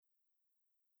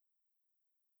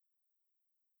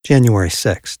January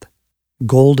 6th,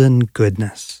 Golden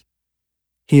Goodness.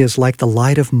 He is like the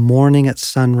light of morning at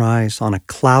sunrise on a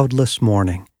cloudless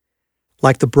morning,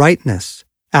 like the brightness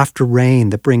after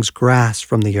rain that brings grass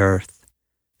from the earth.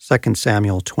 2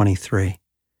 Samuel 23.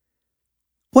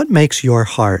 What makes your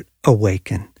heart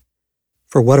awaken?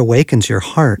 For what awakens your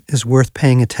heart is worth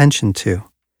paying attention to.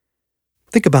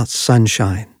 Think about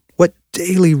sunshine. What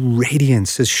daily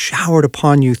radiance is showered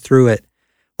upon you through it.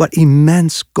 What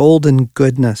immense golden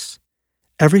goodness.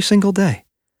 Every single day,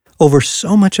 over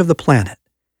so much of the planet,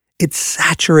 it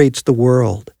saturates the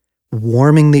world,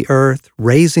 warming the earth,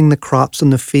 raising the crops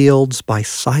in the fields by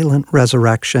silent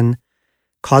resurrection,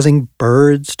 causing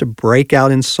birds to break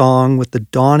out in song with the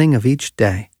dawning of each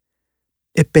day.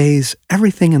 It bathes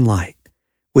everything in light,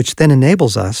 which then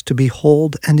enables us to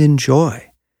behold and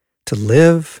enjoy, to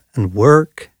live and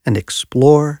work and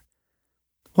explore.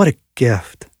 What a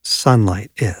gift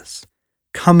sunlight is,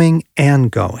 coming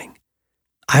and going.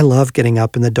 I love getting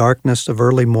up in the darkness of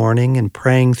early morning and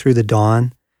praying through the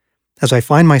dawn. As I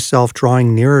find myself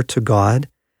drawing nearer to God,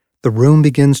 the room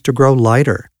begins to grow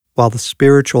lighter while the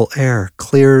spiritual air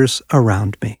clears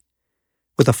around me.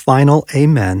 With a final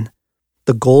amen,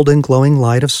 the golden glowing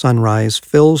light of sunrise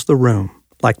fills the room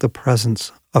like the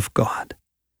presence of God.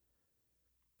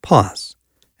 Pause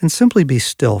and simply be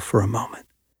still for a moment.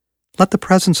 Let the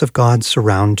presence of God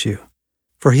surround you,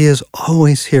 for He is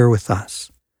always here with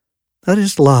us. Let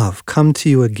His love come to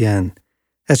you again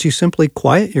as you simply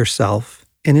quiet yourself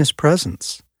in His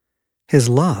presence. His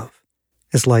love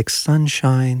is like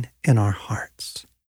sunshine in our hearts.